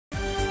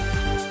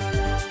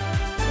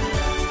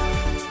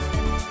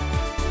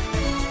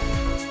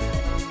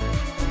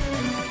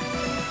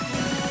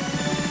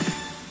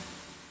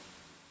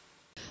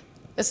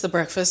It's the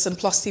breakfast and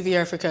Plus TV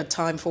Africa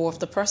time for Off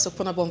the Press.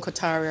 Opunabo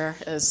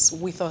Inko-Tariah is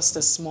with us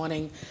this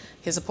morning.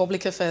 He's a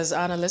public affairs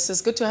analyst. It's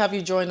good to have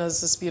you join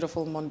us this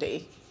beautiful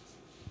Monday.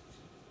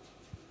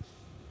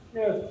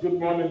 Yes, good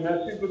morning,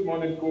 Messi. Good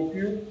morning,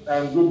 Kofi,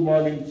 and good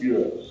morning,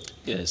 viewers.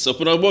 Yes,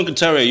 Opunabo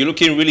Inko-Tariah, you're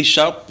looking really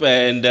sharp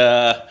and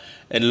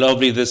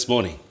lovely this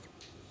morning.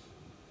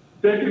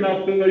 Taking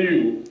after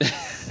you.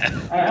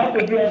 I have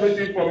to do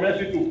everything for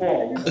Messi to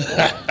fall.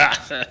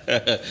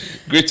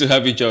 Great to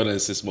have you join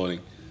us this morning.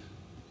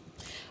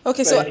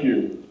 Okay, Thank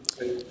you.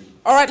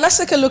 All right, let's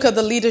take a look at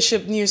the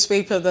leadership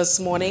newspaper this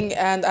morning.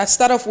 And I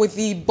start off with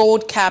the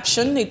bold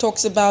caption. It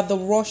talks about the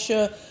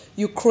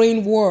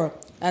Russia-Ukraine war.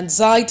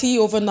 Anxiety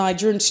over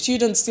Nigerian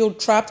students still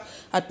trapped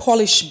at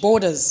Polish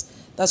borders.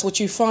 That's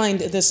what you find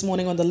this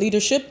morning on the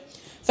leadership.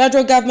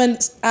 Federal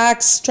government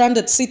asks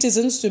stranded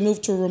citizens to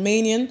move to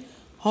Romanian,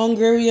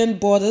 Hungarian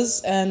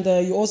borders. And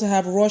you also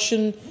have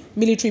Russian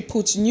military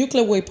puts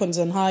nuclear weapons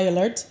on high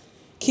alert.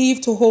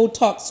 Kyiv to hold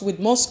talks with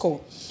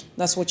Moscow.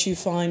 That's what you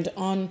find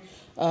on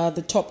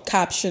the top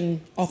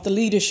caption of the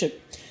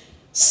leadership.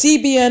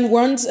 CBN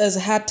warns as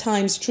hard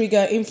times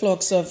trigger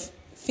influx of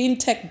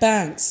fintech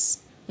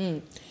banks.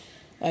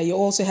 You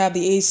also have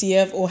the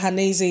ACF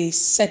Ohaneze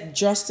set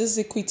justice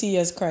equity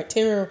as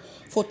criteria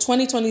for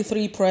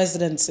 2023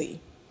 presidency.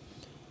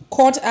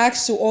 Court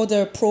acts to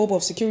order probe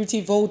of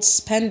security vote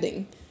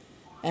spending.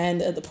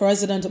 And the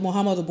President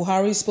Muhammadu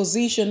Buhari's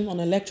position on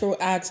Electoral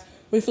Act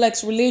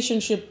reflects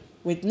relationship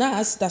with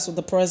NAS. That's what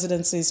the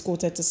presidency is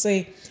quoted to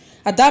say.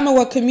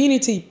 Adamawa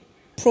community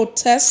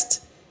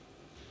protest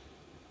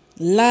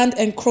land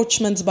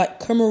encroachment by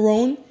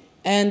Cameroon,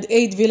 and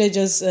 8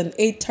 villagers and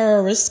 8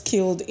 terrorists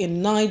killed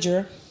in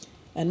Niger,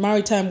 and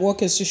maritime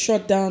workers to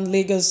shut down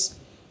Lagos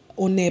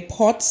One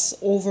ports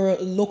over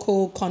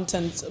local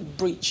content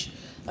breach.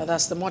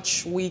 That's the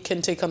much we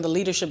can take on the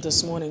leadership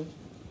this morning.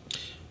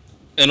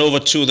 And over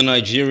to the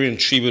Nigerian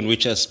Tribune,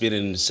 which has been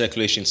in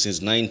circulation since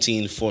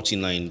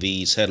 1949.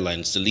 These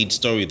headlines, the lead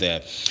story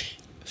there.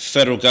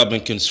 Federal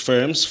government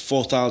confirms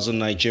 4,000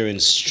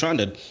 Nigerians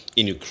stranded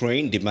in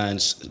Ukraine,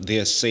 demands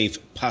their safe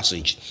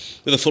passage.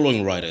 With the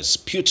following writers,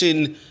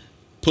 Putin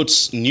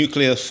puts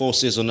nuclear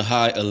forces on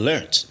high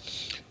alert.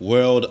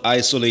 World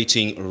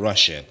isolating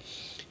Russia.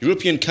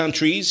 European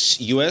countries,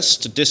 US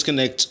to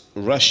disconnect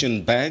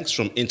Russian banks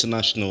from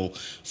international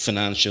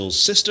financial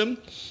system.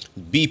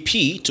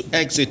 BP to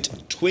exit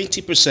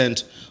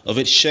 20% of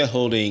its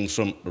shareholding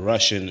from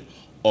Russian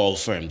oil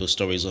firm. Those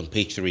stories on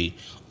page 3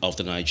 of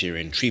the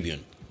Nigerian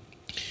Tribune.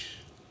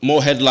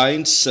 More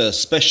headlines.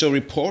 Special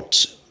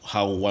report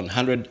how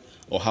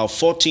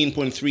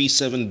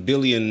 14.37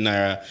 billion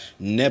naira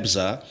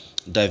NEBZA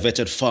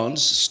diverted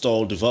funds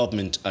stalled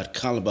development at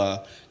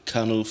Calabar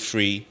Kano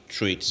Free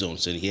Trade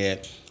Zones. And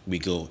here we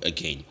go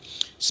again.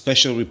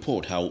 Special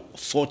report how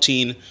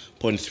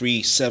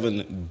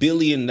 14.37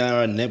 billion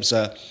naira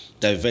NEBZA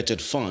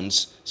diverted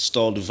funds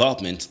stalled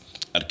development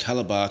at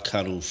Calabar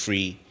Kano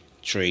Free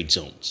Trade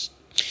Zones.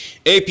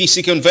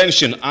 APC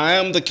convention, I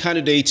am the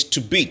candidate to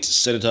beat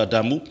Senator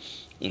Adamu,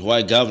 and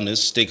why governors,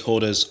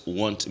 stakeholders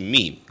want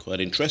me.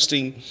 Quite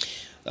interesting.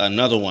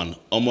 Another one,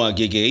 Omo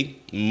Agege,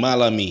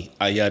 Malami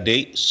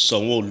Ayade,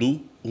 Sanwo-Olu,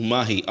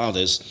 Umahi,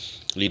 others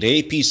lead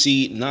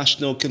APC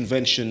National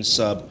Convention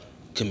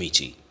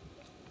Subcommittee.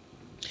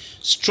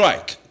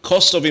 Strike.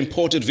 Cost of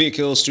imported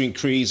vehicles to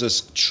increase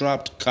as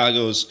trapped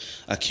cargoes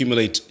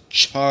accumulate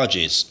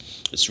charges.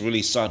 It's a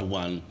really sad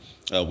one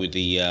with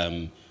the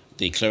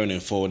clearing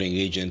and forwarding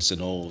agents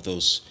and all of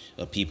those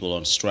people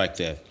on strike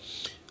there.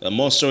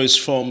 More stories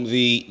from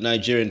the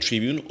Nigerian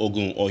Tribune.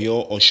 Ogun,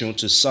 Oyo, Osun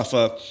to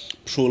suffer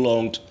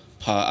prolonged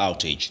power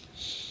outage.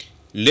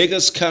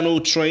 Lagos Kano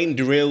train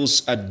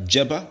derails at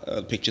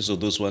Jeba. Pictures of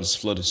those ones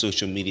flooded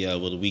social media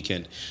over the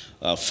weekend.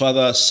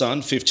 Father,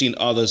 son, 15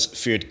 others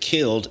feared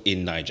killed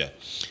in Niger.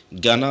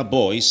 Ghana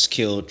boys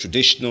killed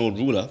traditional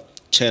ruler,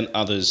 10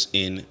 others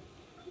in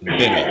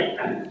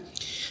Benue.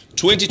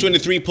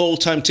 2023 poll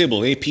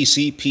timetable.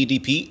 APC,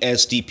 PDP,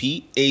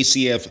 SDP,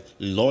 ACF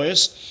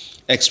lawyers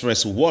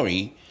express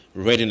worry,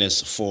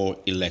 readiness for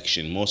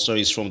election. More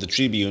stories from the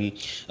Tribune.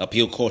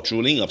 Appeal court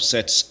ruling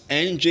upsets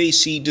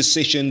NJC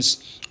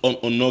decisions on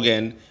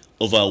Onogan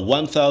over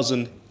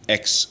 1,000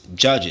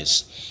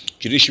 ex-judges.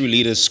 Judiciary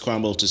leaders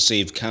scramble to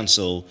save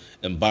council,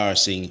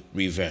 embarrassing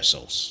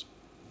reversals.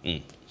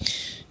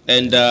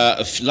 And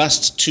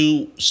last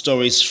 2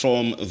 stories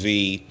from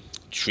the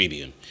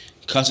Tribune.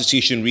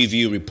 Constitution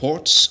review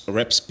reports,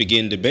 reps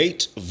begin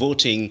debate,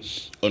 voting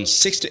on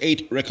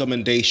 68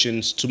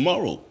 recommendations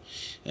tomorrow.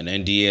 And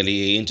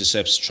NDLEA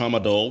intercepts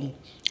tramadol,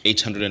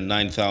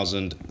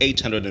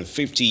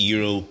 809,850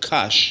 euro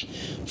cash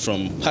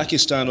from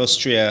Pakistan,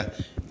 Austria,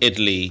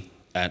 Italy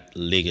at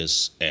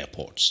Lagos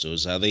airports.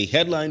 Those are the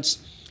headlines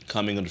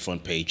coming on the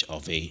front page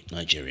of the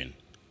Nigerian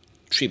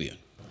Tribune.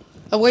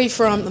 Away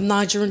from the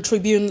Nigerian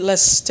Tribune,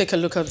 let's take a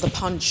look at the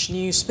Punch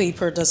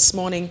newspaper this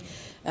morning.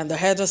 And the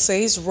header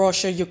says,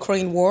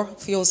 Russia-Ukraine war,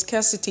 fuel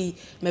scarcity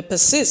may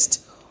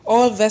persist.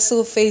 All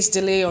vessels face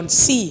delay on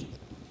sea.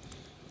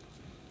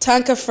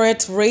 Tanker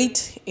freight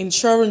rate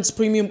insurance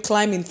premium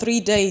climb in 3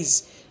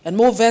 days, and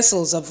more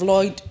vessels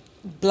avoid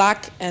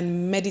Black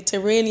and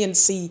Mediterranean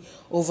Sea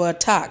over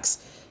attacks.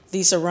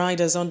 These are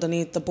riders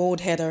underneath the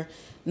bold header.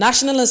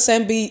 National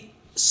Assembly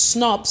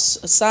snubs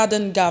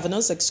Southern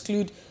governors,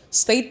 exclude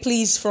state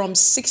pleas from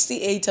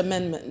 68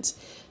 amendments.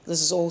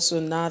 This is also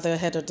another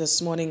header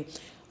this morning.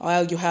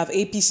 While you have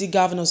APC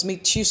governors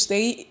meet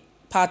Tuesday,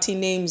 party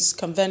names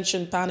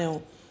convention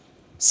panel.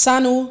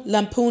 SANU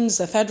lampoons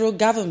the federal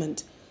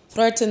government,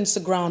 threatens to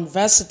ground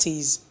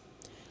varsities.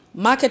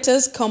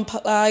 Marketers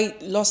comply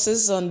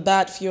losses on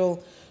bad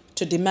fuel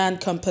to demand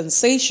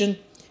compensation,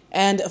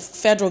 and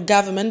federal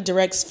government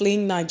directs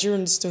fleeing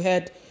Nigerians to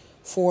head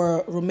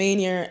for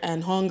Romania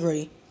and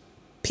Hungary.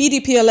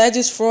 PDP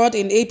alleges fraud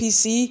in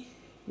APC,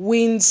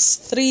 wins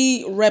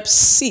 3 rep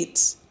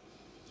seats.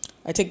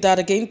 I take that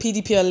again.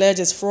 PDP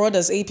alleges fraud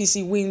as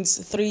APC wins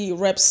 3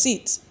 rep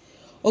seats.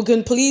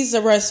 Ogun police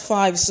arrest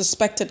 5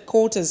 suspected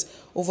quarters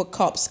over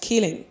cops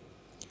killing.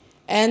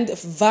 And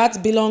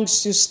VAT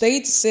belongs to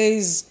state,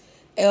 says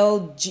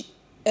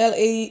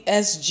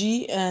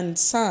LASG and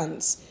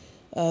SANS.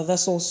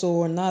 That's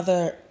also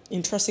another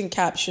interesting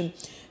caption.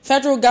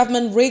 Federal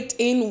government raked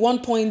in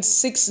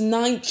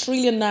 1.69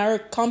 trillion naira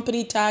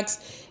company tax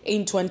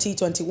in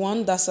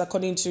 2021. That's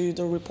according to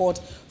the report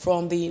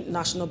from the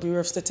National Bureau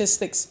of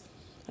Statistics.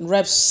 And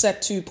reps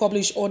set to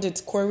publish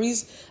audit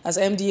queries as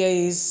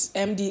MDAs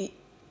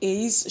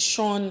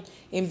shun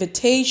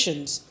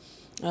invitations.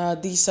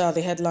 These are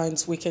the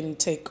headlines we can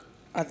take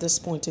at this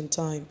point in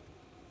time.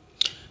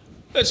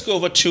 Let's go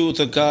over to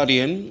The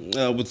Guardian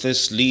with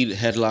this lead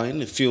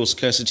headline. Fuel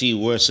scarcity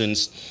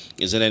worsens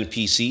as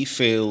NNPC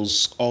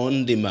fails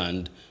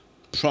on-demand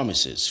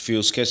promises.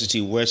 Fuel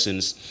scarcity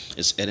worsens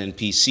as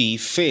NNPC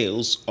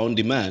fails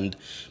on-demand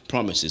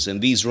promises.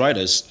 And these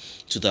riders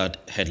to that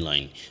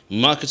headline.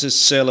 Marketers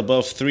sell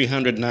above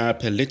 300 naira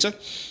per litre.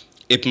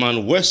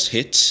 Ipman worst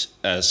hit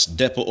as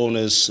depot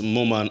owners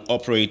Moman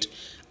operate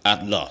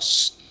at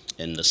loss.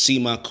 And the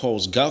SEMA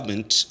calls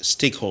government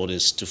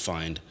stakeholders to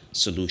find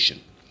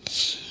solution.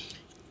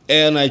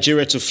 Air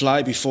Nigeria to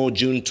fly before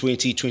June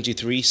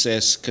 2023,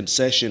 says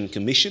Concession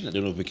Commission. I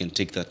don't know if we can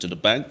take that to the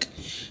bank.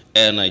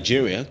 Air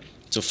Nigeria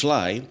to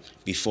fly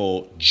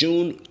before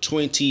June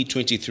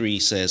 2023,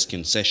 says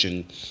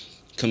Concession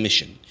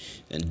Commission.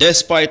 And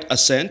despite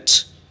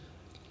assent,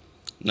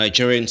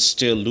 Nigerians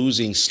still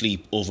losing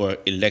sleep over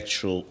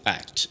Electoral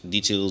Act.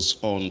 Details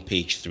on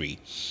page 3.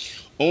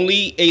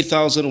 Only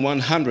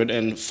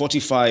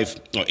 8,145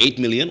 or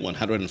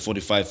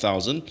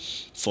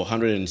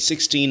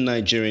 8,145,416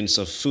 Nigerians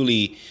are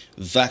fully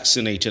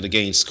vaccinated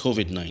against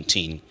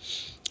COVID-19.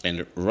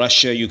 And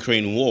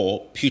Russia-Ukraine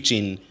war,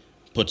 Putin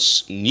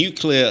puts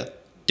nuclear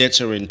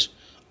deterrent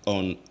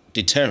on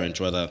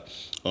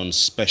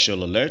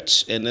special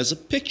alert. And there's a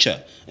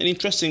picture, an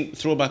interesting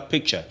throwback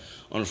picture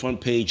on the front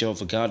page of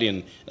The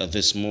Guardian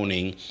this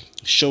morning,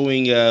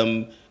 showing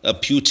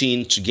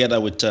Putin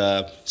together with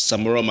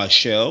Samora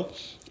Machel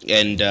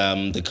and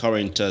the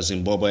current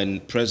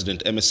Zimbabwean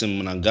president,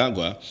 Emerson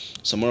Mnangagwa.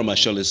 Samora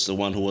Machel is the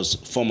one who was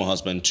former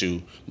husband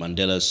to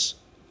Mandela's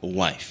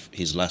wife,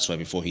 his last wife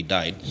before he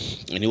died.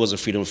 And he was a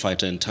freedom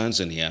fighter in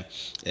Tanzania.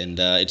 And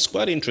it's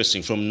quite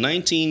interesting. From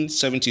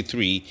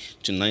 1973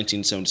 to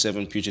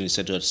 1977, Putin is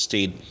said to have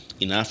stayed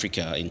in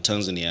Africa, in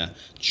Tanzania,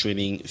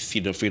 training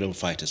freedom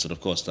fighters. And of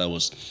course, that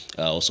was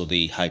also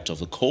the height of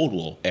the Cold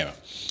War era.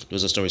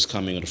 Those are stories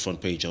coming on the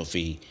front page of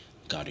The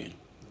Guardian.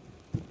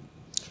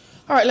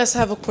 All right, let's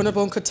have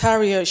Opunabo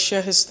Inko-Tariah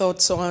share his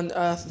thoughts on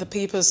the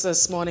papers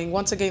this morning.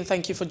 Once again,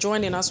 thank you for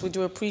joining us. We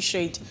do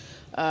appreciate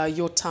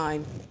your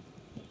time.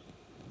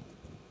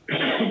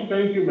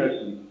 Thank you,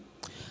 Mercy.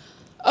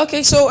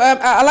 Okay, so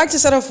I'd like to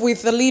start off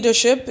with the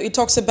leadership. It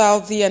talks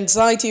about the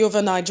anxiety over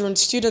Nigerian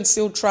students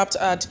still trapped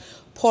at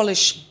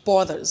Polish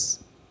borders.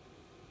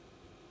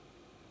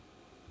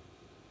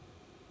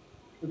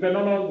 It's a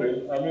normal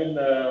thing. I mean,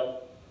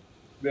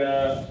 they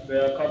are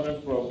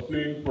coming from,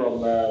 fleeing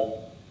from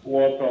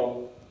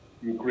war-torn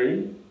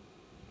Ukraine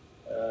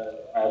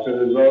as a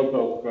result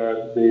of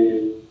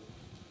the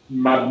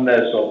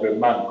madness of a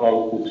man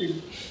called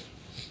Putin.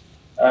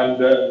 And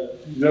the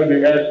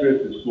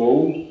airspace is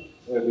closed,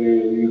 the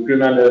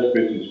Ukrainian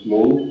airspace is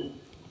closed,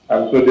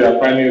 and so they are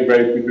finding it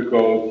very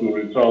difficult to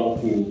return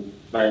to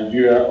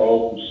Nigeria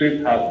or to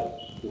safe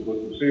havens, to go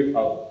to safe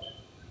havens.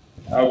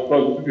 Of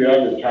course, if you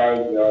have a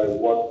child there,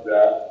 what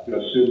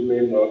your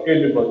sibling or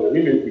anybody,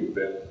 relative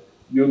there,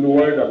 you'll be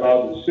worried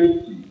about the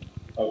safety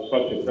of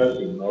such a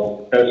person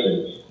or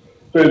persons.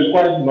 So it's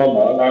quite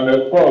normal, and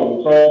of course,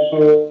 it's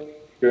also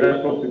the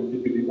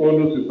responsibility, the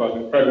onus is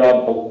on the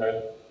federal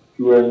government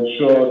to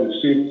ensure the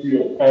safety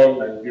of all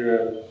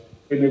Nigerians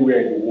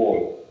anywhere in the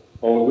world.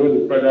 Although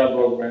the federal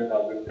government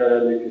has been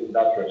terrible in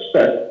that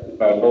respect, it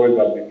has always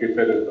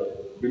advocated its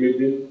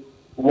responsibility.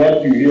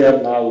 What you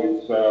hear now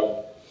is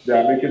they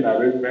are making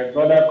arrangements.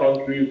 Other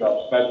countries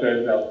have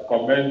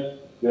commenced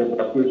the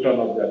evacuation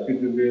of their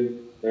citizens.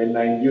 In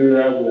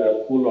Nigeria, we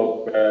are full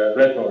of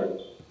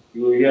rhetoric.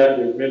 You hear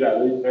they've made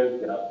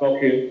arrangements, they are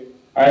talking.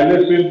 I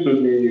listened to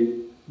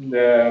the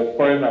the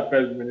Foreign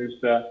Affairs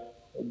Minister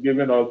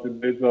giving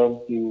ultimatum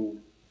to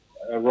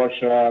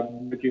Russia,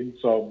 making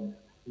some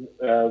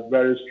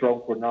very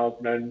strong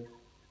pronouncements,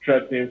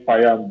 threatening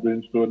fire and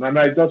brimstone. And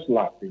I just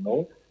laugh,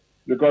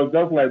 because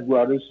just like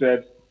Buhari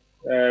said,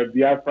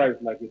 Biafra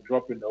is like a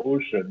drop in the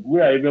ocean. We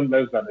are even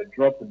less than a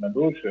drop in the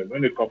ocean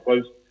when it's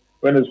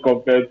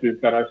compared to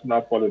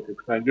international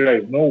politics.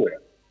 Nigeria is nowhere.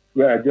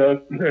 We are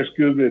just,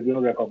 excuse me, being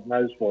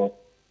recognized for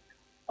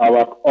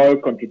our oil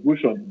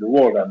contribution to the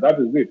world, and that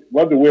is it.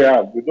 What do we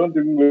have? We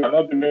are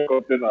not even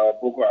contain our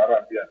Boko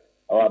Haram here,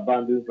 our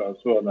bandits and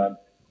so on, and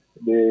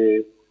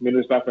the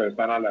Minister for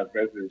External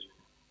Affairs is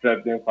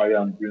threatening fire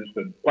and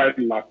brimstone. Quite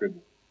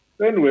laughable.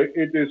 Anyway,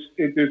 it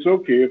is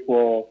okay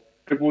for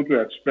people to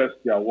express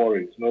their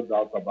worries, no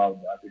doubt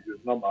about that. It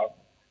is normal.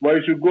 But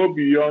it should go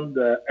beyond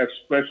the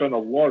expression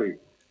of worry.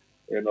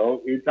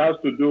 It has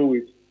to do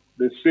with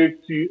the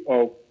safety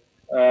of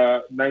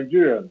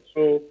Nigerians.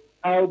 So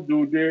how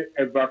do they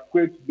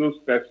evacuate those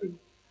persons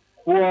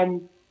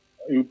from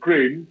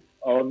Ukraine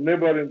or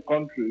neighboring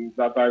countries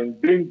that are in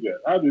danger?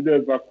 How do they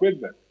evacuate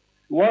them?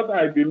 What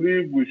I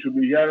believe we should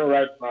be hearing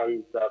right now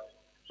is that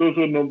so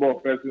number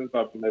of persons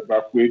have been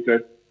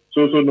evacuated,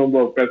 so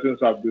number of persons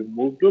have been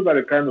moved. Those are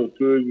the kind of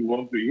stories we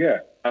want to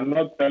hear. I'm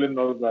not telling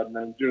us that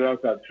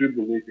Nigerians are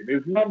tribulating.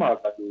 It's normal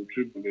that they will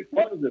tribulate.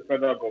 What is the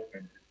federal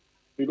government?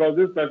 Because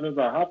these persons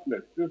are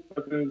helpless. These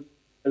persons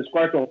is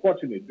quite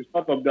unfortunate. It's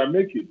part of their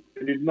making.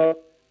 They did not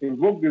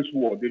invoke this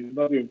war. They did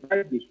not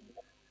invite this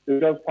war. They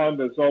just found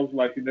themselves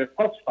like in a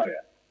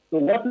crossfire. So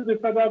what is the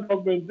federal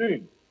government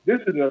doing?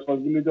 This is the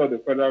responsibility of the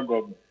federal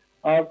government.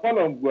 Our call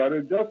on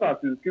Buhari, just as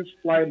he keeps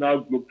flying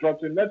out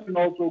globetrotting, let him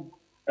also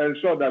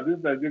ensure that these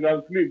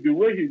Nigerians leave. The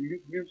way he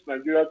leaves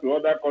Nigeria to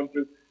other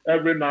countries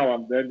every now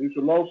and then, he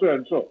should also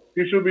ensure.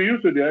 He should be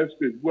used to the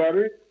airspace.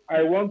 Buhari,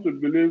 I want to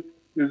believe,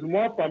 is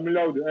more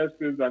familiar with the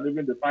airspace than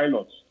even the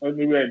pilots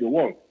anywhere in the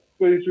world.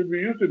 So he should be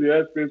used to the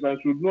airspace and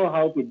should know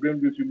how to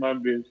bring these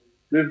human beings,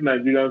 these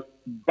Nigerians,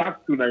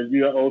 back to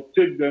Nigeria or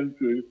take them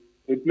to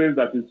a place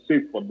that is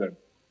safe for them.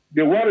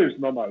 The war is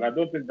normal. I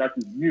don't think that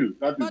is news.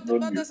 That is not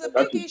news. That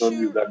is not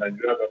news that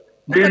Nigeria.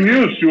 The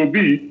news should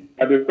be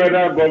that the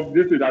federal government,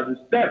 this is that the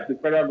steps the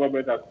federal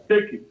government has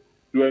taken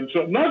to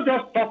ensure, not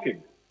just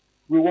talking,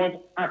 we want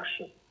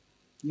action,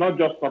 not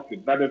just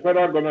talking, that the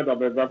federal government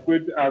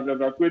has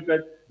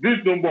evacuated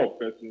this number of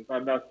persons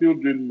and are still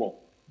doing more.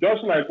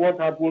 Just like what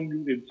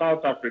happened in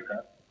South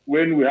Africa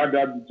when we had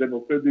that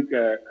xenophobic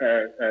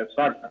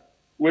saga,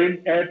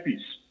 when Air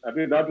Peace, I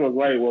think that was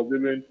why it was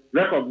even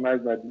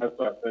recognized by the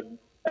National Assembly.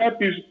 Air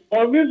Peace,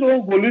 on his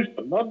own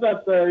volition, not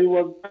that he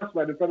was asked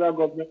by the federal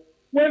government,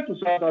 went to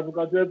South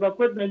Africa to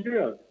evacuate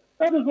Nigerians.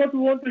 That is what we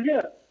want to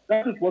hear.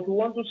 That is what we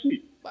want to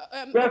see.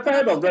 We are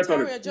tired of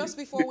rhetoric. Just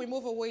before we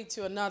move away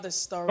to another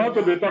story. Not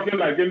to be talking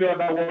like any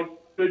other world.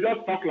 They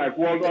just talk like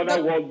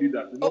other world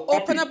leaders.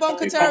 Opunabo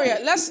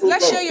Inko-Tariah,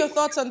 let's share your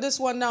thoughts on this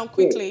one now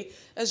quickly.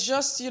 As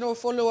just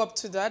follow up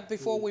to that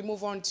before we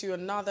move on to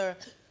another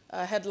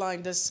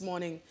headline this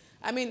morning.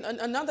 I mean,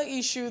 another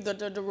issue that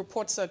the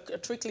reports are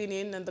trickling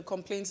in and the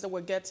complaints that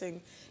we're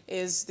getting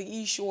is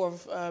the issue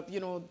of,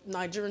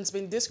 Nigerians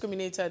being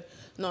discriminated,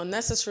 not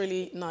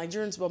necessarily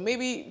Nigerians, but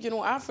maybe,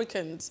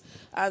 Africans.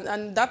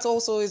 And that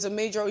also is a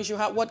major issue.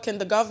 What can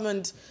the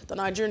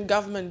Nigerian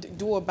government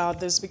do about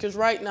this? Because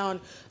right now,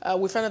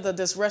 we found out that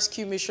this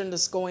rescue mission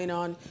that's going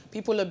on,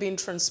 people are being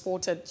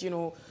transported,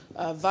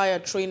 via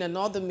train and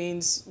other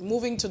means,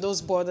 moving to those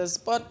borders.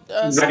 But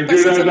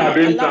Nigerians are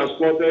being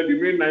transported.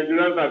 You mean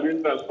Nigerians are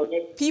being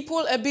transported?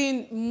 People are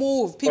being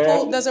moved.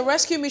 There's a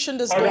rescue mission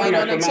that's going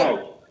on. And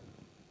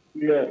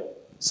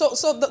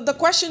so the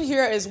question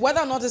here is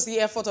whether or not it's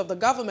the effort of the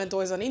government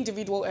or is an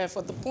individual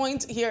effort. The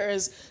point here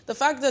is the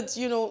fact that,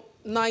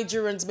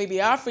 Nigerians, maybe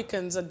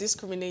Africans, are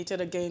discriminated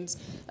against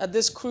at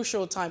this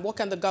crucial time. What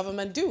can the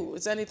government do?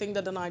 Is there anything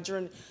that the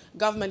Nigerian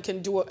government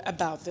can do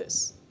about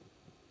this?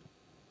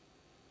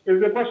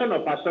 It's a question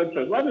of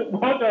perception.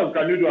 What else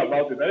can you do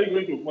about it? Are you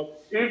going to,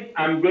 if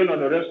I'm going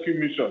on a rescue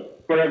mission,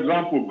 for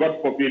example,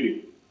 God forbid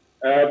it,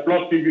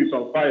 Plus TV is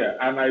on fire,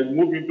 and I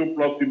move into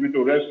Plus TV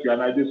to rescue,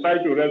 and I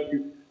decide to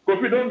rescue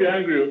Kofi, don't be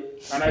angry,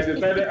 and I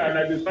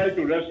decide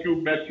to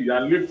rescue Messi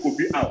and leave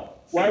Kofi out.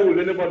 Why would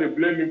anybody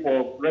blame me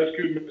for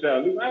rescuing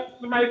Messi? That's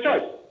my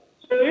choice.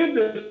 So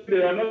if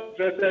they are not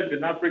interested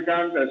in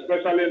Africans,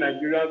 especially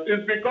Nigerians,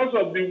 it's because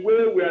of the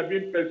way we are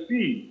being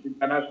perceived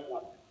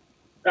internationally.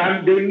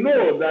 And they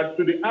know that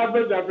to the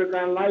average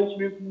African, life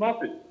means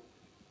nothing.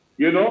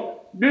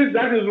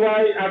 That is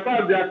why, as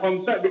far as they are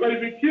concerned, because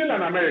if you kill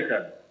an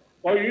American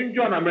or you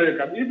injure an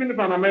American, even if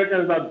an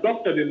American is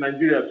adopted in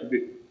Nigeria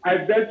today, I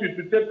bet you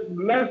to take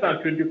less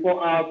than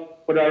 24 hours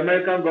for the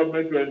American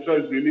government to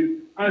ensure his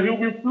release, and he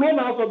will be flown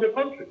out of the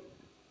country.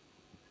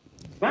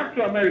 Back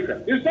to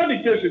America. It's not the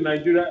case in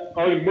Nigeria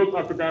or in most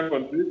African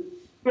countries.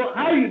 So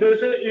they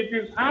say it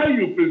is how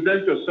you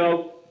present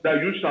yourself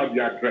that you shall be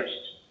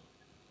addressed.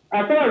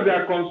 As far as they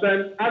are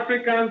concerned,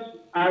 Africans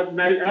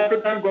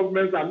African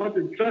governments are not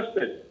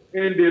interested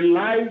in the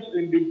lives,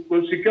 in the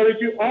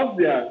security of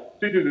their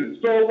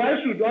citizens. So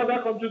why should other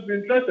countries be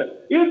interested?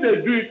 If they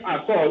do it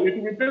at all, it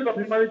will be based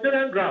on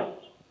humanitarian grounds.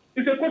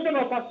 It's a question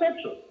of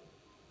perception.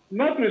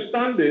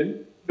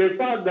 Notwithstanding the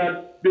fact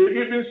that they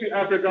even see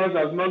Africans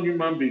as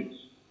non-human beings.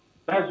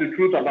 That's the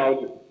truth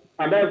about it.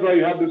 And that's why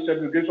you have this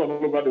segregation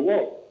all over the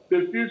world.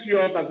 They still see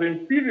us as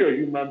inferior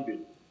human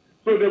beings.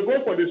 So they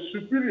go for the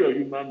superior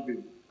human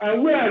being.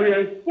 And we are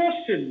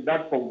reinforcing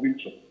that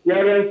conviction. We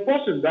are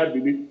reinforcing that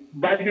belief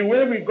by the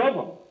way we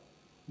govern,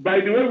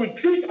 by the way we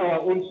treat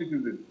our own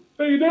citizens.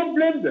 So you don't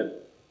blame them.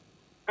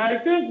 I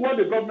think what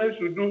the government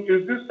should do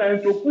is this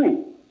time to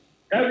prove.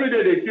 Every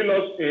day they kill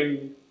us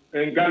in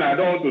Ghana. I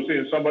don't want to say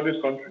in somebody's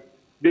country.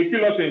 They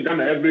kill us in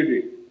Ghana every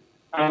day.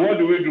 And what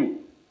do?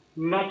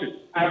 Nothing.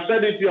 I've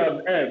said it here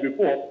on air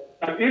before,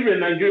 that if a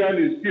Nigerian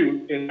is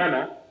killed in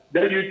Ghana,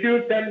 then you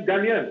kill 10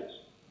 Ghanaians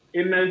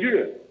in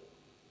Nigeria.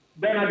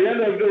 Then at the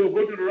end of the day, we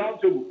go to the round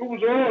table. People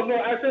say, oh, no,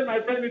 I said my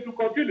friend need to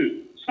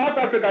continue. South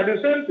Africa, the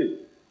same thing.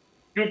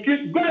 Go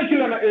and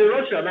kill a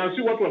Russian and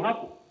see what will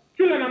happen.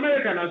 Kill an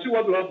American and see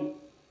what will happen.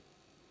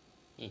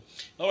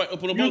 All right,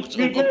 Opunabo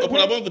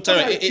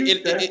Inko-Tariah,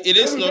 it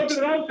is not...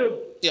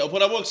 Yeah,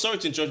 Opunabo, sorry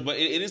to interrupt, but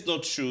it is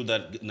not true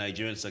that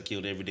Nigerians are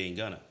killed every day in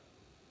Ghana.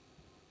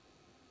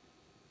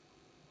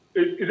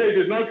 It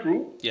is not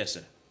true? Yes,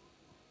 sir.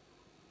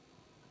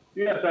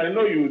 Yes, I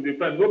know you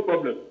defend, no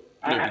problem.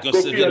 No,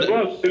 because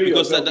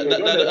that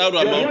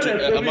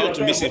would amount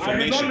to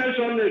misinformation.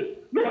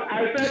 No,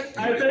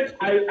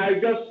 I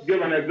just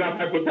gave an example,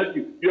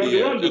 hypothetically.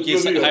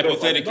 Okay,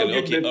 hypothetically.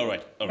 Okay, all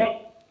right.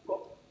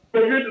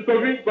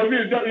 Kofi,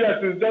 it's just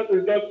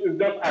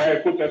a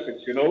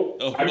hypothesis, you know.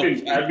 Oh, I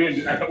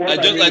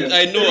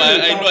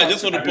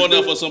just want to point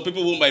out for some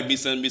people who might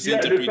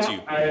misinterpret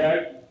you.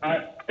 I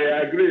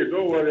agree.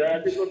 Don't worry.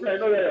 Because I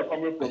know where you're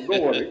coming from.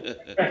 Don't worry.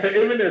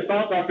 Even in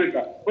South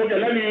Africa. Okay,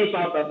 let me use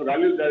South Africa.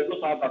 At least there is no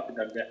South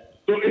Africa there.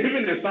 So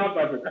even in South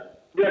Africa,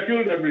 we are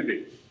killed every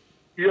day.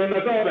 You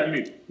understand what I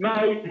mean?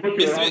 Now,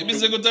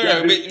 Mr.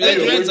 Inko-Tariah,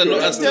 Nigerians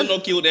are still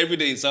not killed every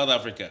day in South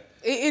Africa.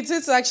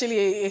 It's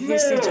actually a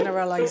hasty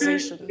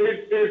generalization.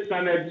 It's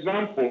an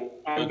example.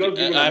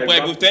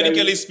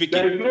 Hypothetically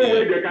speaking, there's no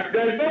way they can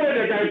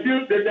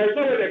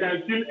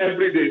kill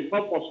every day. It's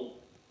not possible.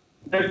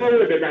 There's no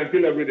way they can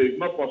kill every day. It's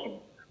not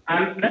possible.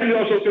 And let me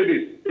also say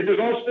this. It is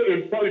also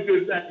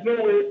important. There's no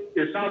way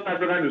a South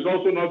African is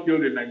also not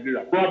killed in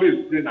Nigeria. Probably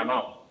it's been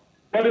announced.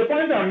 But the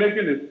point I'm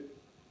making is,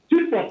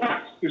 tit for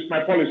tat is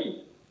my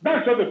policy.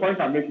 That's just the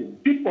point I'm making.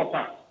 Tit for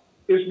tat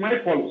is my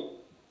policy.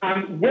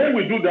 And when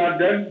we do that,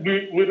 then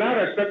we now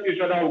respect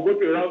each other. We'll go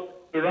to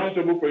the round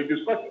table for a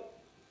discussion.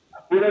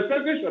 We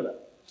respect each other.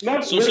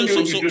 So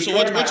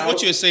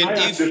what you're saying, what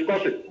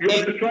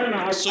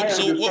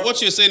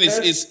you're saying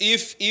is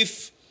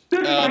if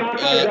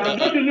I'm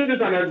not using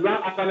this as an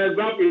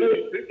example.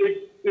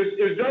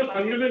 It's just,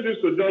 I'm using this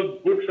to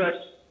just buttress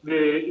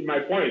my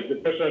point, the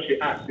question she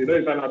asked. You know,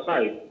 it's an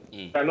aside.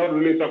 I'm not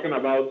really talking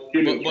about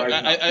killing. But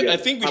I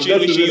think we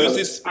should use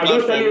this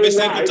platform,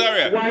 Mr.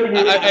 Inko-Tariah.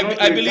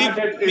 I believe,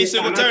 Mr.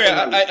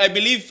 Inko-Tariah,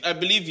 I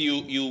believe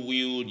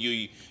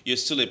you're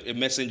still a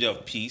messenger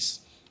of peace,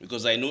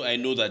 because I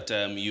know that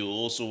you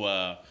also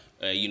are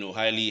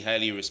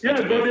highly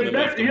respected member of the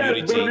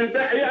community with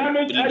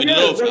a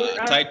lot of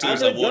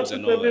titles, awards,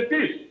 and all that.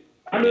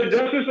 I'm a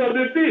justice of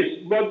the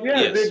peace, but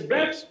the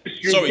best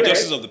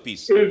justice of the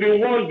peace is the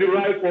one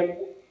derived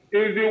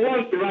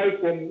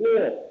from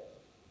war.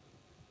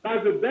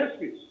 That's the best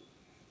peace.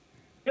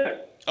 Yes.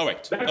 All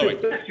right. So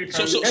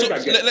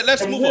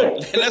let's move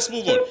on. Let's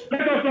move on.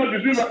 Let us not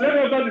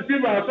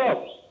deceive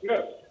ourselves.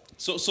 Yes.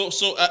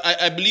 So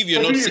I believe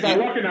you're not.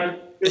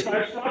 If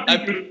I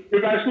slap you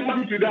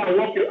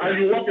today and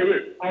you walk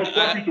away, I'll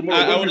slap you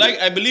tomorrow.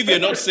 I believe you're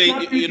not saying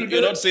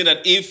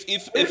that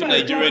if a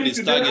Nigerian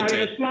is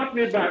targeted, you slap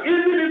me back.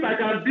 Even if I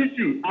can beat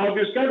you, I'll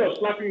be scared of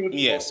slapping you.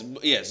 Yes,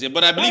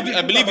 but I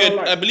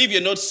believe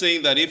you're not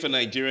saying that if a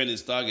Nigerian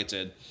is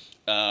targeted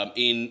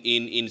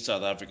in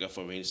South Africa,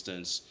 for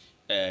instance,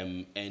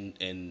 and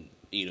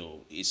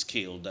is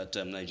killed, that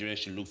Nigerians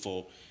should look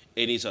for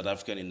any South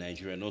African in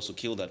Nigeria and also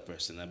kill that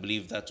person. I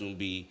believe that won't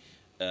be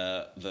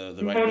the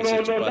right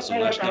message to pass on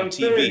national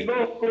TV.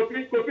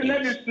 Kofi,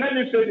 let me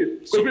say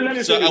this.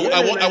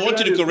 I want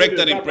you to correct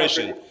that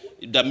impression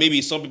that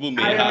maybe some people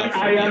may have.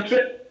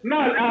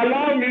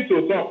 Allow me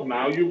to talk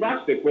now. You've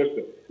asked a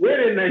question. When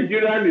a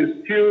Nigerian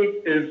is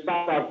killed in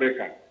South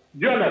Africa,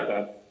 do you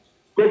understand?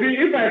 Kofi,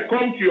 if I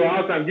come to your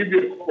house and give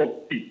you a cup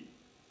of tea,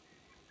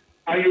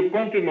 and you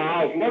come to my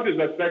house, what is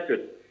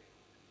expected?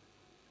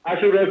 I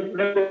should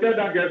respect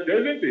that guest,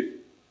 isn't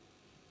it?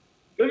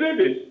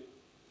 Isn't it?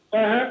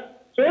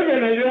 So if a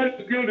Nigerian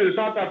is killed in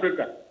South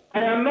Africa, I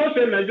am not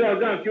saying Nigeria is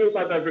going to kill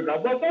South Africa,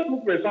 but don't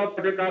look for a South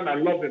African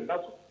and love him.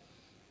 That's all.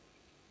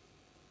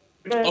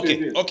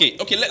 Okay.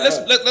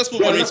 Let's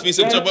move on,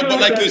 Mr. But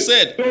like you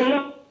said,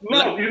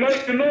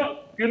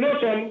 you know,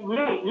 some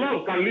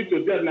love can lead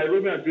to death, like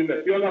Romeo and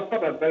Juliet. You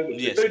understand that?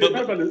 Yes, so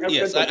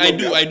yes, I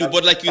do.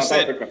 But like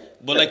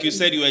you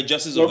said, you are a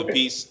justice of the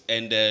peace,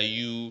 and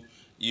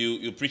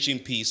you're preaching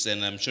peace,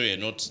 and I'm sure you're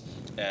not.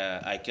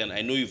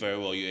 I know you very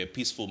well. You're a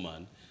peaceful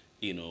man,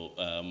 you know.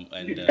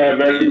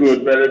 Very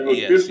good, very good.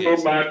 Yes,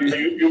 peaceful man.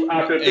 You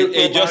as a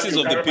peaceful a justice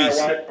man, of the peace.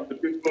 My wife as a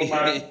peaceful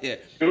man. Yeah.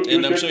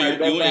 And I'm sure I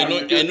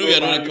know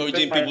you're not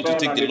encouraging people to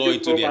take the law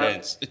into their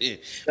hands.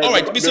 All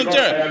right, Mr.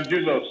 Tariah.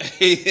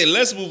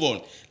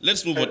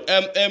 Let's move on.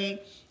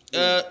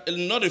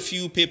 Not a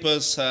few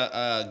papers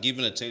are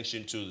giving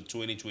attention to the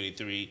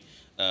 2023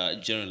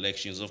 general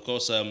elections. Of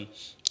course,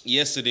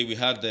 yesterday we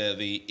had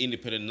the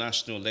Independent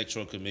National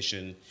Electoral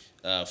Commission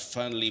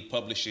finally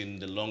publishing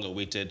the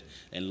long-awaited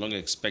and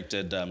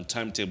long-expected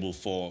timetable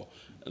for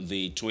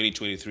the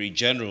 2023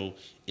 general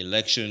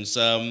elections.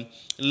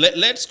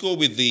 Let's go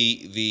with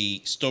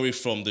the story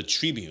from the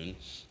Tribune,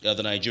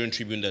 the Nigerian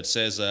Tribune, that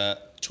says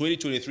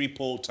 2023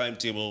 poll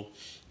timetable,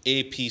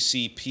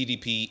 APC,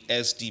 PDP,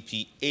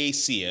 SDP,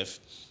 ACF,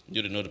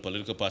 you don't know the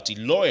political party,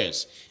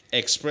 lawyers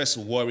express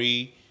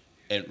worry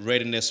and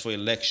readiness for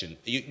election.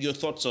 Your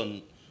thoughts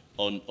on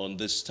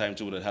this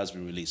timetable that has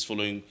been released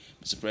following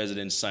Mr.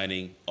 President's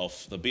signing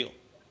of the bill?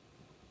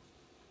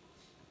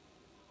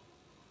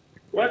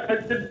 Well,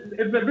 it's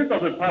a bit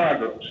of a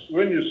paradox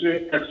when you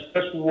say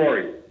express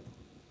worry,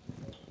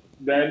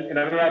 then in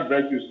another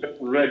breath you say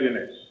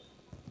readiness.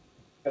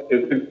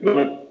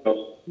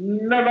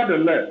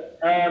 Nevertheless,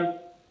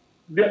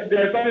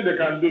 there's something they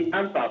can do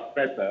answer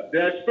better.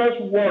 They express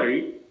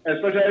worry,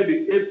 especially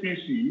the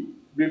APC,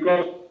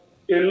 because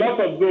a lot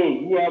of those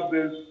who have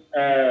this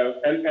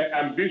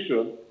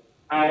ambition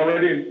are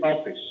already in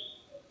office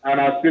and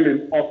are still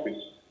in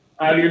office.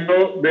 And you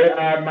know, they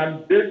are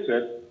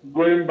mandated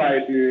going by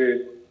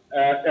the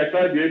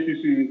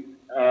APC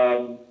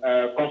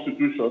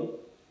constitution.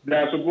 They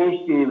are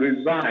supposed to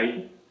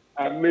resign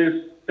at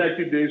least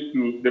 30 days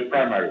to the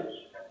primaries.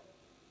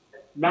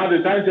 Now the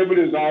timetable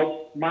is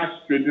out March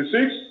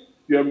 26th.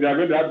 They are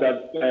going to have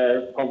that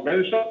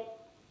convention.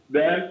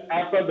 Then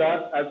after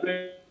that, I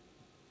think.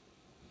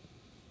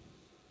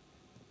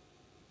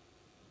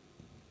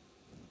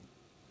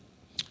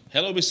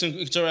 Hello, Mr.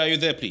 Victoria, are you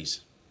there,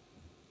 please?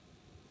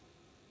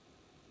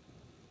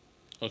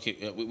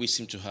 Okay, we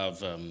seem to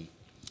have a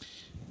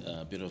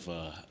bit of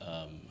a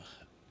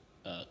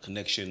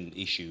connection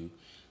issue,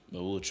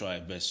 but we'll try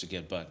our best to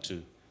get back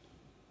to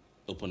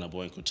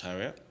Opunabo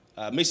Inko-Tariah.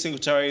 Mr.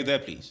 Inko-Tariah, are you there,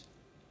 please?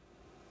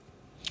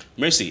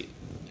 Mercy,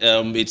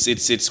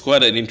 it's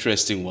quite an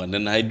interesting one,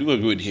 and I do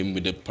agree with him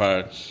with the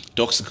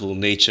paradoxical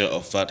nature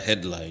of that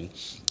headline,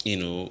 you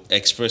know,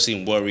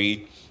 expressing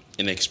worry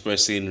and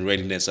expressing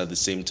readiness at the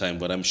same time.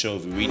 But I'm sure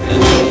if we read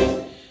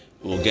that,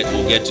 we'll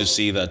get to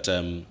see that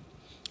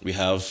we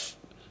have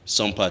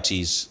some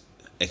parties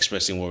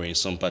expressing worry and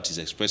some parties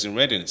expressing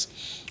readiness.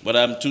 But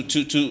okay,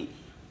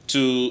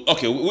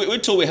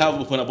 wait till we have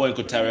Opunabo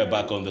Inko-Tariah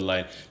back on the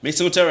line.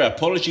 Mr. Inko-Tariah,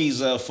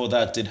 apologies for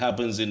that. It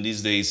happens in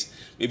these days.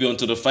 Maybe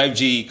until the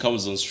 5G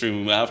comes on stream,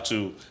 we may have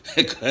to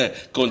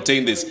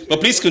contain this. But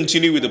please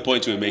continue with the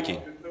point you were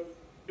making.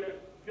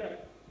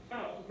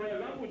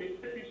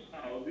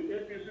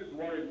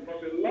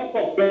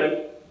 Of them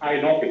are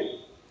in office,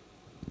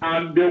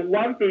 and they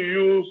want to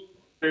use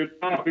the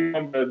power of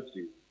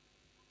incumbency.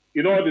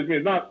 You know what it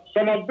means? Now,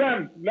 some of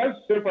them, let's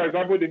say, for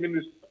example, the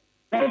minister,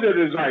 once they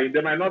resign,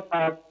 they might not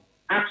have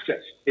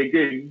access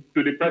again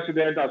to the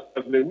president as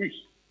they wish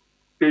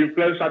to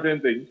influence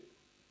certain things.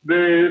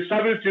 The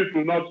service chiefs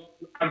will not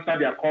answer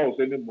their calls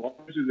anymore.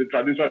 This is the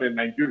tradition in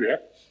Nigeria.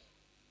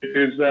 It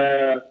is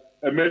a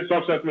main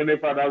success many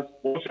fathers,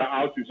 once you're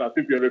out, it's as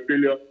if you're a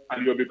failure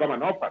and you'll become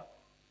an orphan,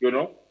 you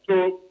know?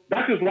 So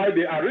that is why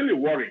they are really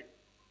worried,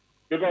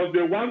 because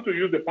they want to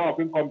use the power of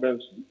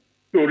incumbency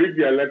to rig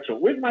the election,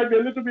 which might be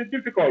a little bit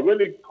difficult,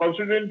 really,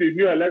 considering the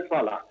new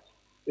electoral act.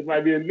 It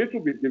might be a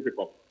little bit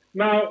difficult.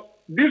 Now,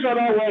 these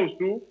other ones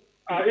too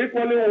are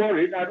equally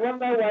worried. I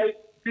wonder why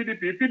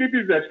PDP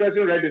is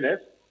expressing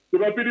readiness,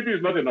 because PDP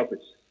is not in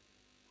office.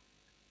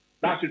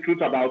 That's the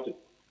truth about it.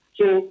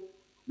 So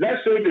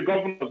let's say the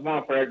governors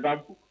now, for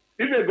example,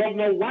 if a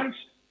governor wants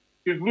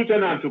his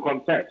lieutenant to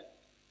contest,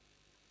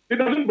 it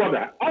doesn't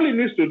bother. All he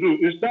needs to do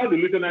is tell the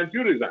lieutenant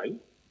you resign,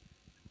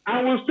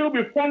 and we'll still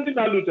be funding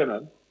that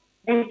lieutenant.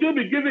 We'll still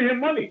be giving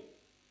him money.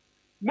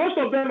 Most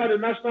of them at the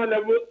national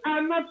level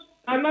are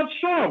not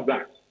sure of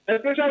that,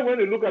 especially when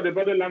you look at the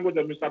body language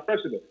of Mr.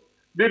 President.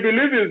 The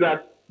belief is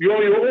that you're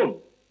on your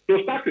own.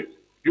 To start it,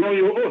 you're on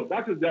your own.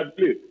 That is their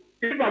belief.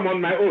 If I'm on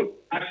my own,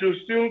 I should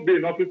still be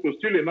in office to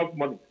steal enough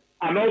money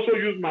and also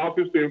use my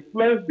office to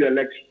influence the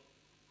election.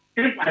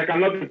 If I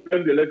cannot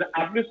influence the election,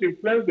 at least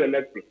influence the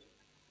electorate.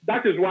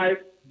 That is why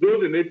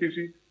those in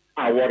APC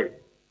are worried.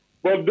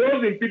 But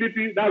those in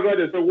PDP, that's why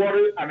they say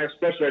worry and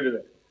express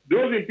readiness.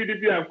 Those in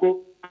PDP and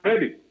co are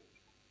ready.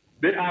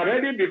 They are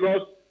ready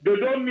because they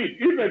don't need.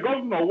 If a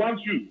governor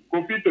wants you,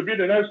 Kofi, to be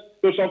the next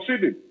to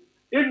succeed him,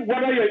 if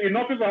whether you're in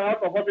office or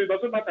out of office, it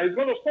doesn't matter. He's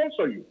going to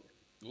sponsor you.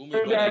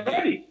 So they are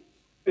ready.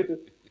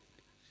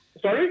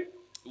 Sorry?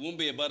 It won't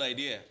be a bad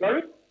idea.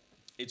 Sorry?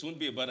 It won't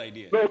be a bad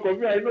idea. No,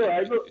 Kofi, I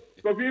know.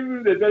 Kofi, even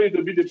if they tell you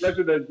to be the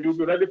president, you'll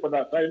be ready for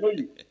that. I know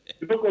you.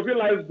 You know, Kofi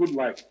likes good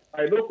life.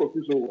 I know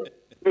Kofi so well.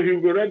 So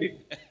he'll be ready.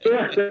 So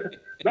that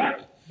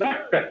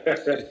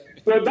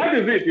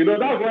is it. You know,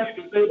 that's why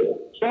you say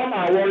some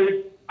are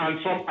worried and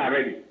some are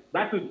ready.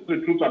 That is the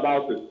truth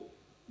about it.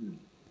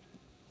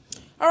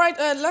 All right,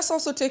 let's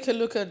also take a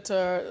look at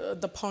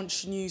the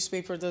Punch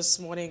newspaper this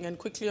morning. And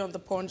quickly on the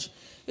Punch,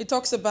 it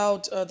talks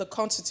about the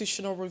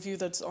constitutional review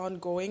that's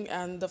ongoing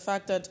and the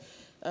fact that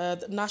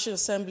the National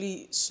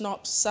Assembly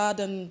snubs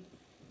sadden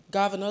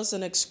governors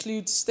and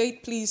excludes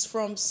state police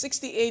from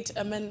 68th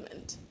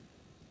Amendment.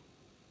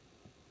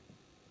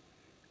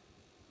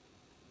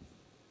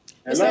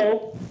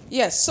 Hello?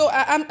 Yes, so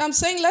I'm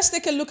saying let's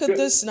take a look at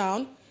this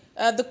now.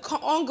 The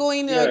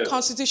ongoing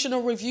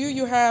constitutional review,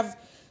 you have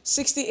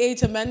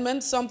 68th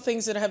Amendment, some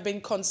things that have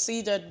been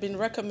considered, been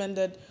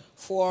recommended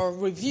for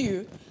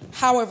review.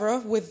 However,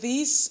 with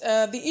these,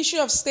 the issue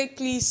of state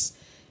police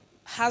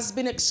has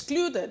been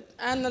excluded.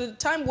 And at a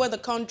time where the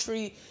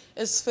country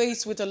is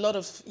faced with a lot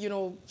of,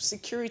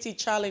 security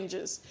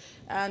challenges,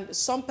 and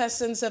some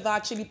persons have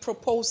actually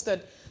proposed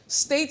that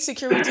state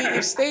security,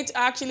 if states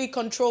actually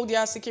control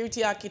their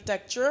security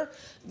architecture,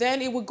 then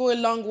it would go a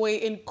long way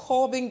in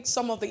curbing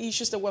some of the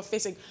issues that we're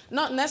facing.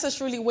 Not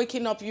necessarily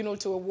waking up,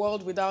 to a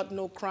world without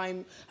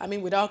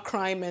without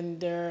crime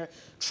and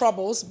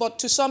troubles, but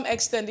to some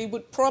extent it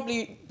would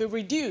probably be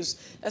reduced,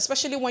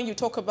 especially when you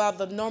talk about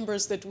the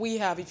numbers that we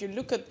have. If you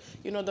look at,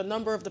 the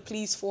number of the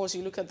police force,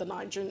 you look at the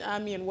Nigerian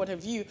army and what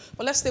have you.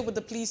 But let's stay with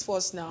the police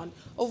force now.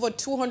 Over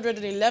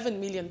 211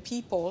 million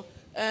people.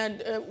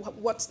 And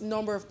what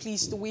number of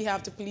police do we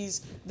have to police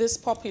this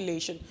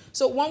population?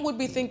 So one would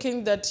be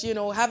thinking that,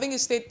 having a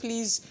state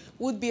police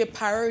would be a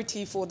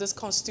priority for this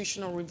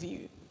constitutional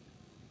review.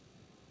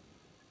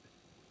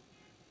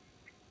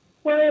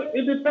 Well,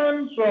 it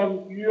depends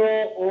on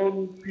your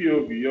own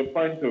POV, your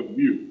point of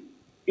view.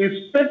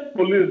 Is state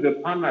police the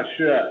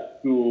panacea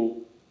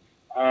to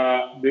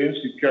the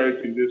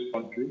insecurity in this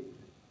country?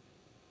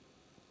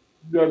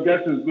 Your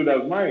guess is good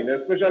as mine,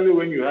 especially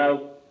when you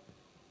have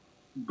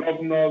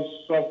governors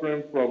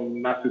suffering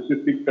from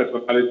narcissistic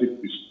personality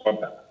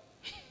disorder.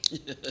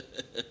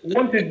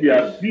 Won't it be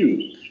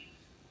abused?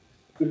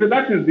 So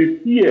that is the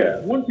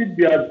fear. Won't it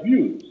be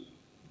abused?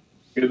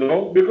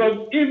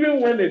 Because even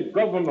when a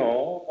governor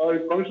or a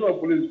commissioner of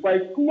police is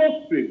quite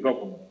close to a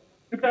governor,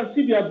 you can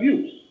see the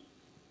abuse.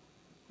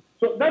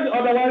 So that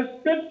otherwise,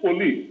 state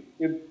police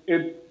is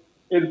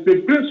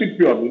the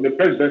principle in the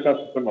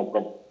presidential system of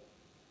government.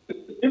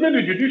 Even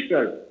the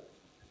judiciary.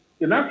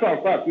 In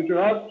actual fact, you should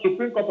have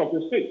Supreme Court of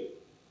the state.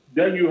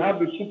 Then you have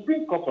the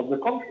Supreme Court of the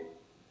country.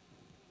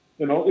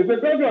 It's a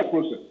gradual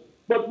process.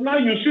 But now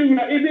you see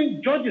that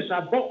even judges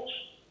are bought.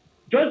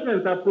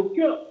 Judgments are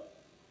procured.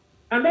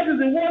 And that is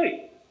a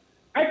worry.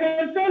 I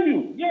can tell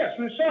you, yes,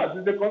 research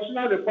is a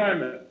constitutional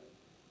requirement.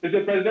 It's a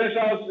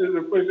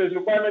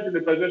requirement in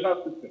the presidential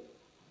system.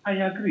 I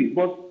agree.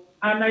 But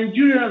are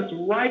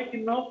Nigerians right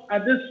enough? Are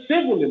they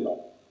civil enough?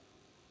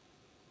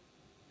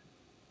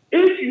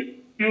 If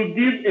you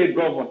give a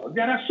governor,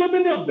 there are so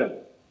many of them.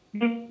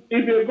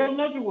 If a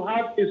governor will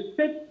have a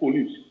state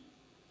police,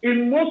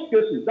 in most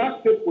cases, that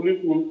state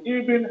police will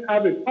even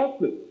have a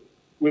conflict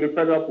with the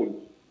federal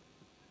police.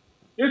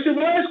 It's a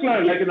civilized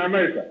client, like in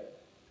America.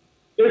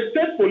 A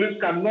state police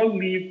cannot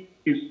leave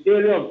his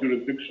area of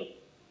jurisdiction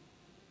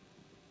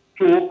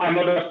to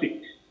another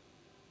state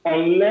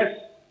unless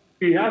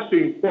he has to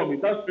inform.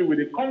 It has to do with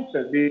the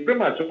consent, the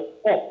premature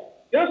of.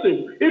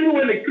 Even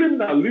when a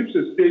criminal leaves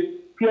a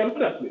state to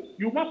another place,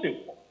 you must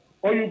inform.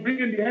 Or you bring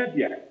in the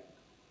FBI.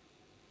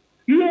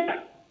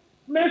 Yeah,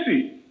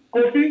 Mercy,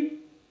 Kofi,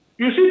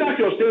 you see that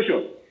your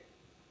station.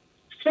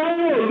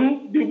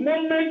 The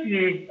moment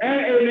you hear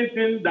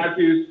anything that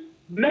is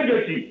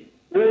negative,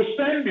 will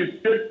send the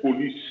state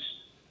police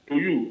to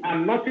you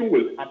and nothing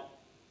will happen.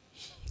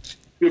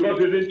 Because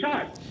he's in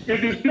charge.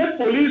 If the state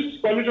police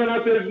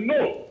commissioner says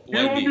no, he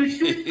will be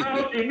kicked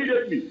out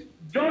immediately.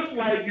 Just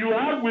like you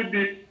have with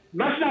the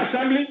National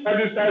Assembly,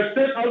 that is the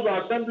State House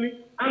of Assembly,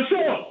 and so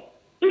on.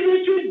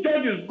 Even chief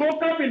judges go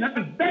come in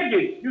and beg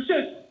it. You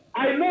say,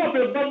 I know of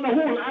a governor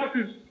who will ask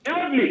this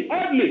oddly,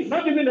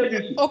 not even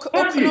agency. So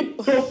call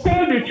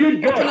the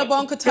chief judge.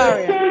 Opunabo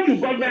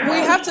Inko-Tariah. We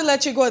have to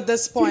let you go at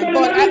this point.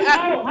 But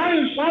how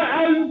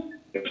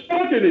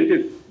important it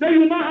is. Then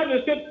you now have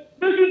a state.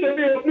 Listen to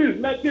me, please,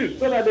 like this,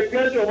 so that the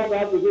clarity of what I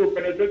have to do will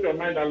penetrate your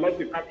mind and not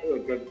the capture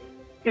of judgment.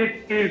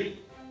 It is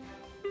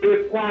a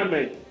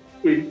requirement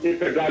in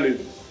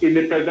federalism, in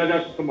the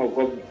presidential system of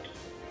government.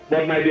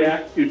 But my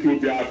dear, it will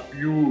be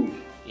abused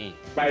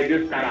by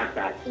this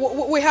character.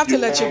 We have to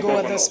let you go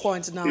at this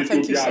point now.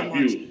 Thank you so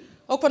much.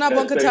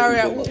 Opunabo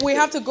Inko-Tariah, we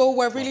have to go.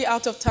 We're really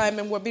out of time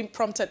and we're being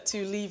prompted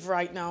to leave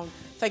right now.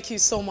 Thank you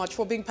so much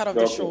for being part of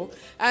the show.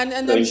 And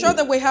I'm sure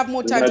that we have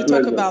more time to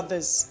talk about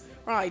this.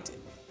 Right.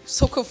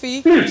 So,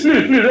 Kofi? Please,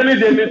 any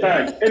day,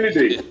 anytime, any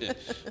day.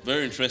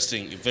 Very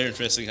interesting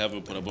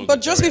having Opunabo.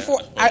 But just before,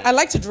 well. I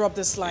like to drop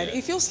this slide. Yeah.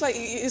 It feels like,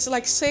 it's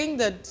like saying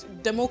that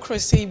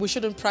democracy, we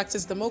shouldn't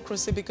practice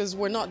democracy because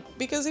we're not.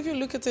 Because if you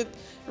look at it,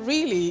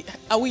 really,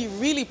 are we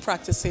really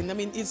practicing? I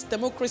mean, is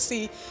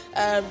democracy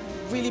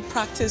really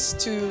practiced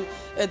to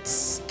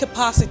its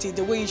capacity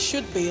the way it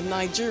should be in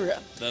Nigeria?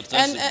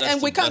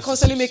 And we can't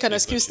constantly make an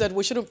excuse that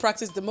we shouldn't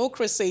practice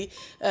democracy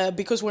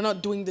because we're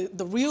not doing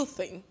the real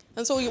thing.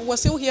 And so we're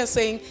still here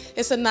saying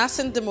it's a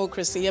nascent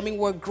democracy. I mean,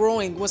 we're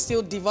growing, we're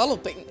still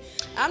developing.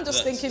 I'm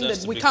just thinking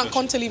that we can't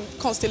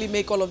constantly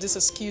make all of these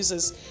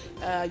excuses,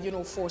 you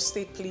know, for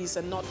state police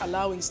and not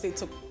allowing state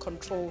to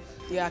control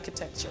the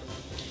architecture.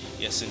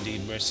 Yes,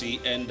 indeed, Mercy.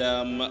 And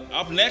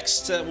up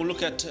next, we'll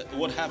look at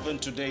what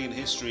happened today in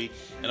history.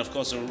 And of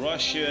course, a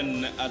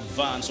Russian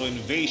advance or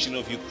invasion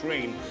of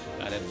Ukraine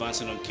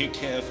advancing on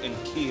Kiev and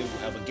Kiev.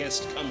 We'll have a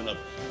guest coming up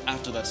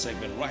after that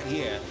segment right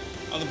here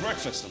on The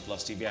Breakfast on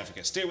Plus TV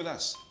Africa. Stay with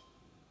us.